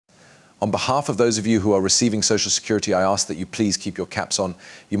On behalf of those of you who are receiving Social Security, I ask that you please keep your caps on.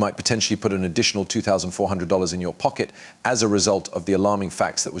 You might potentially put an additional $2,400 in your pocket as a result of the alarming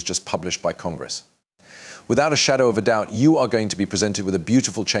facts that was just published by Congress. Without a shadow of a doubt, you are going to be presented with a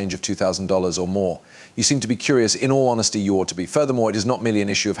beautiful change of $2,000 or more. You seem to be curious. In all honesty, you ought to be. Furthermore, it is not merely an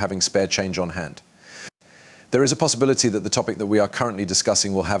issue of having spare change on hand. There is a possibility that the topic that we are currently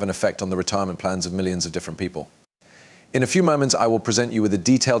discussing will have an effect on the retirement plans of millions of different people. In a few moments, I will present you with a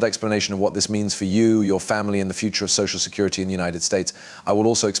detailed explanation of what this means for you, your family, and the future of Social Security in the United States. I will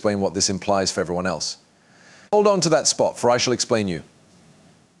also explain what this implies for everyone else. Hold on to that spot, for I shall explain you.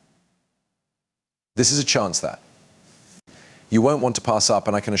 This is a chance that you won't want to pass up,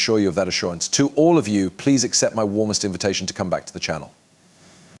 and I can assure you of that assurance. To all of you, please accept my warmest invitation to come back to the channel.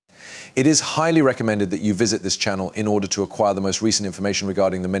 It is highly recommended that you visit this channel in order to acquire the most recent information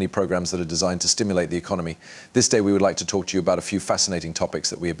regarding the many programs that are designed to stimulate the economy. This day we would like to talk to you about a few fascinating topics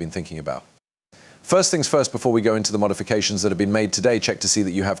that we have been thinking about. First things first, before we go into the modifications that have been made today, check to see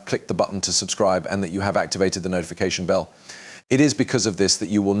that you have clicked the button to subscribe and that you have activated the notification bell. It is because of this that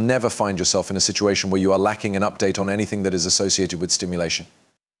you will never find yourself in a situation where you are lacking an update on anything that is associated with stimulation.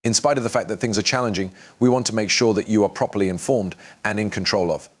 In spite of the fact that things are challenging, we want to make sure that you are properly informed and in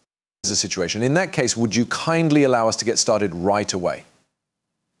control of the situation. In that case, would you kindly allow us to get started right away?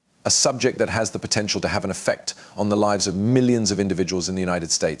 A subject that has the potential to have an effect on the lives of millions of individuals in the United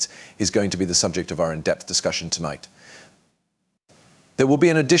States is going to be the subject of our in-depth discussion tonight. There will be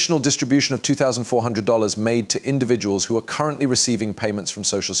an additional distribution of $2,400 made to individuals who are currently receiving payments from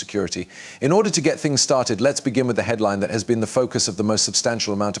Social Security. In order to get things started, let's begin with the headline that has been the focus of the most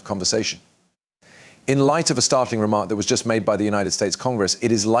substantial amount of conversation. In light of a startling remark that was just made by the United States Congress,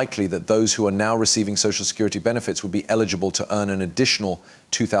 it is likely that those who are now receiving Social Security benefits would be eligible to earn an additional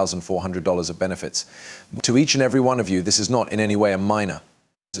 $2,400 of benefits. To each and every one of you, this is not in any way a minor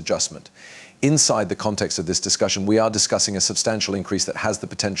adjustment. Inside the context of this discussion, we are discussing a substantial increase that has the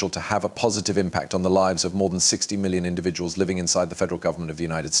potential to have a positive impact on the lives of more than 60 million individuals living inside the federal government of the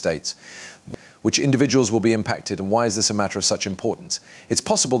United States. Which individuals will be impacted, and why is this a matter of such importance? It's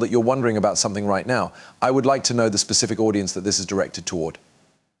possible that you're wondering about something right now. I would like to know the specific audience that this is directed toward.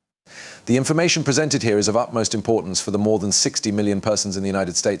 The information presented here is of utmost importance for the more than 60 million persons in the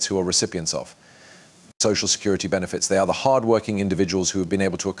United States who are recipients of Social Security benefits. They are the hard-working individuals who have been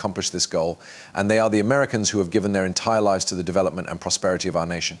able to accomplish this goal, and they are the Americans who have given their entire lives to the development and prosperity of our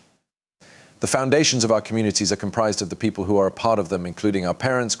nation. The foundations of our communities are comprised of the people who are a part of them, including our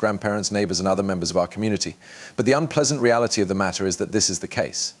parents, grandparents, neighbors, and other members of our community. But the unpleasant reality of the matter is that this is the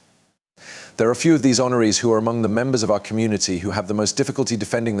case. There are a few of these honorees who are among the members of our community who have the most difficulty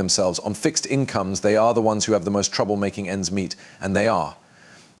defending themselves. On fixed incomes, they are the ones who have the most trouble making ends meet, and they are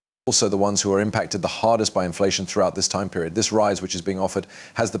also the ones who are impacted the hardest by inflation throughout this time period. This rise, which is being offered,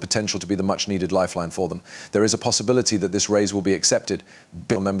 has the potential to be the much-needed lifeline for them. There is a possibility that this raise will be accepted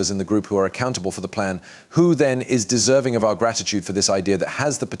by members in the group who are accountable for the plan, who then is deserving of our gratitude for this idea that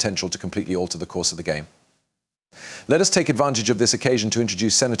has the potential to completely alter the course of the game. Let us take advantage of this occasion to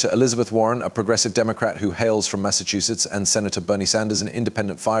introduce Senator Elizabeth Warren, a progressive Democrat who hails from Massachusetts, and Senator Bernie Sanders, an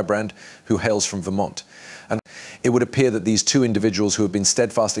independent firebrand who hails from Vermont. And it would appear that these two individuals who have been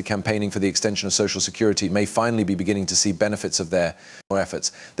steadfastly campaigning for the extension of Social Security may finally be beginning to see benefits of their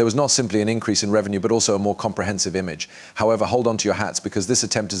efforts. There was not simply an increase in revenue, but also a more comprehensive image. However, hold on to your hats, because this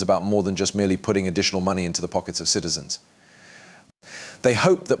attempt is about more than just merely putting additional money into the pockets of citizens. They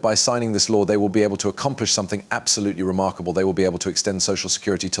hope that by signing this law, they will be able to accomplish something absolutely remarkable. They will be able to extend Social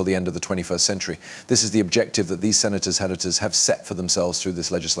Security till the end of the 21st century. This is the objective that these senators have set for themselves through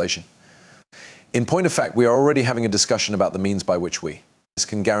this legislation. In point of fact, we are already having a discussion about the means by which we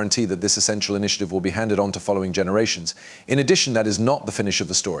can guarantee that this essential initiative will be handed on to following generations. In addition, that is not the finish of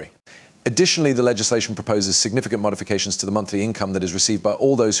the story. Additionally, the legislation proposes significant modifications to the monthly income that is received by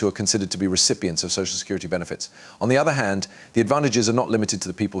all those who are considered to be recipients of Social Security benefits. On the other hand, the advantages are not limited to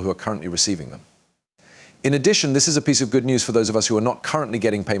the people who are currently receiving them. In addition, this is a piece of good news for those of us who are not currently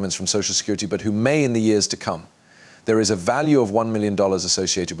getting payments from Social Security, but who may in the years to come. There is a value of $1 million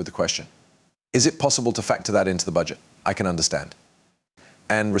associated with the question. Is it possible to factor that into the budget? I can understand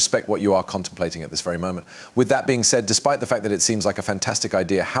and respect what you are contemplating at this very moment. With that being said, despite the fact that it seems like a fantastic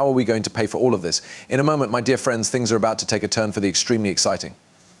idea, how are we going to pay for all of this? In a moment, my dear friends, things are about to take a turn for the extremely exciting.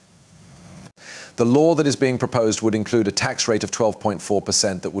 The law that is being proposed would include a tax rate of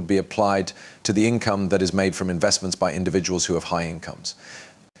 12.4% that would be applied to the income that is made from investments by individuals who have high incomes.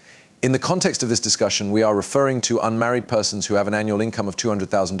 In the context of this discussion, we are referring to unmarried persons who have an annual income of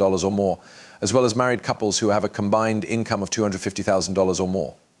 $200,000 or more, as well as married couples who have a combined income of $250,000 or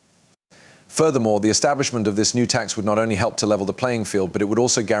more. Furthermore, the establishment of this new tax would not only help to level the playing field, but it would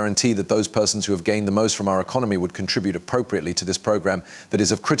also guarantee that those persons who have gained the most from our economy would contribute appropriately to this program that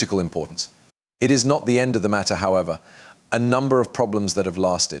is of critical importance. It is not the end of the matter, however. A number of problems that have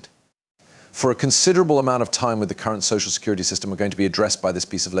lasted for a considerable amount of time with the current social security system are going to be addressed by this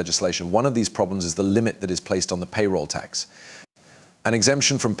piece of legislation. One of these problems is the limit that is placed on the payroll tax. An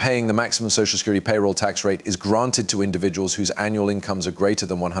exemption from paying the maximum Social Security payroll tax rate is granted to individuals whose annual incomes are greater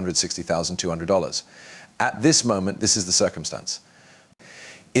than $160,200. At this moment, this is the circumstance.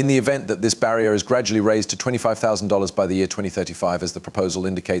 In the event that this barrier is gradually raised to $25,000 by the year 2035, as the proposal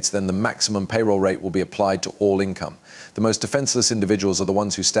indicates, then the maximum payroll rate will be applied to all income. The most defenseless individuals are the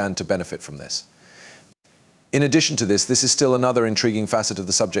ones who stand to benefit from this. In addition to this, this is still another intriguing facet of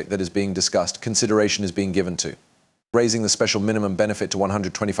the subject that is being discussed. Consideration is being given to raising the special minimum benefit to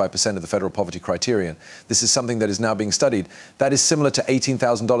 125% of the federal poverty criterion. This is something that is now being studied. That is similar to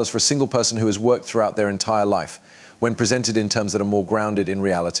 $18,000 for a single person who has worked throughout their entire life, when presented in terms that are more grounded in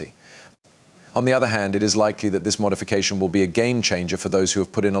reality. On the other hand, it is likely that this modification will be a game changer for those who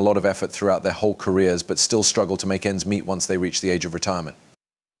have put in a lot of effort throughout their whole careers but still struggle to make ends meet once they reach the age of retirement.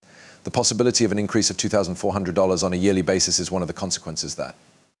 The possibility of an increase of $2,400 on a yearly basis is one of the consequences that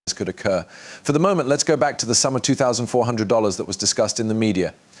this could occur. For the moment, let's go back to the sum of $2,400 that was discussed in the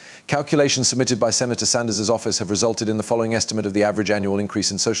media. Calculations submitted by Senator Sanders' office have resulted in the following estimate of the average annual increase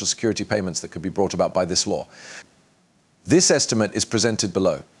in Social Security payments that could be brought about by this law. This estimate is presented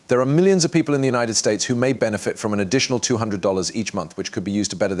below. There are millions of people in the United States who may benefit from an additional $200 each month, which could be used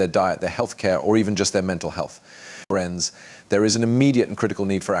to better their diet, their health care, or even just their mental health. Friends, there is an immediate and critical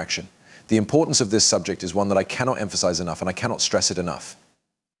need for action. The importance of this subject is one that I cannot emphasize enough, and I cannot stress it enough.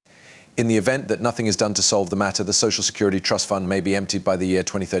 In the event that nothing is done to solve the matter, the Social Security Trust Fund may be emptied by the year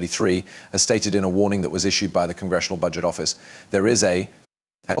 2033, as stated in a warning that was issued by the Congressional Budget Office. There is a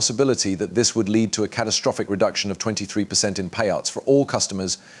possibility that this would lead to a catastrophic reduction of 23% in payouts for all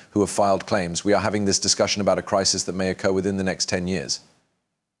customers who have filed claims. We are having this discussion about a crisis that may occur within the next 10 years.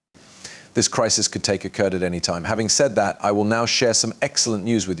 This crisis could take occurred at any time. Having said that, I will now share some excellent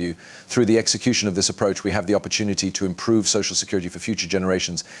news with you. Through the execution of this approach, we have the opportunity to improve Social Security for future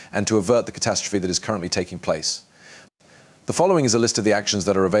generations and to avert the catastrophe that is currently taking place. The following is a list of the actions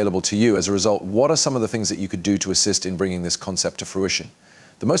that are available to you. As a result, what are some of the things that you could do to assist in bringing this concept to fruition?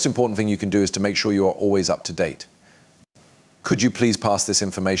 The most important thing you can do is to make sure you are always up to date. Could you please pass this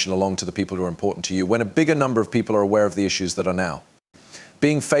information along to the people who are important to you when a bigger number of people are aware of the issues that are now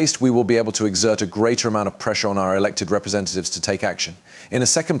being faced? We will be able to exert a greater amount of pressure on our elected representatives to take action. In a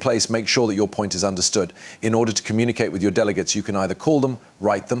second place, make sure that your point is understood. In order to communicate with your delegates, you can either call them,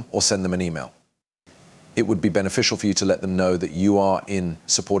 write them, or send them an email. It would be beneficial for you to let them know that you are in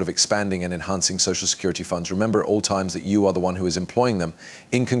support of expanding and enhancing Social Security funds. Remember at all times that you are the one who is employing them.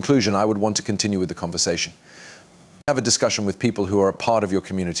 In conclusion, I would want to continue with the conversation. Have a discussion with people who are a part of your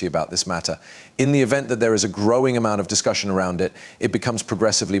community about this matter. In the event that there is a growing amount of discussion around it, it becomes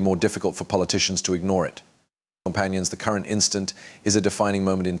progressively more difficult for politicians to ignore it. Companions, the current instant is a defining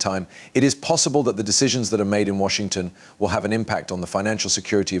moment in time. It is possible that the decisions that are made in Washington will have an impact on the financial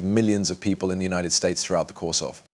security of millions of people in the United States throughout the course of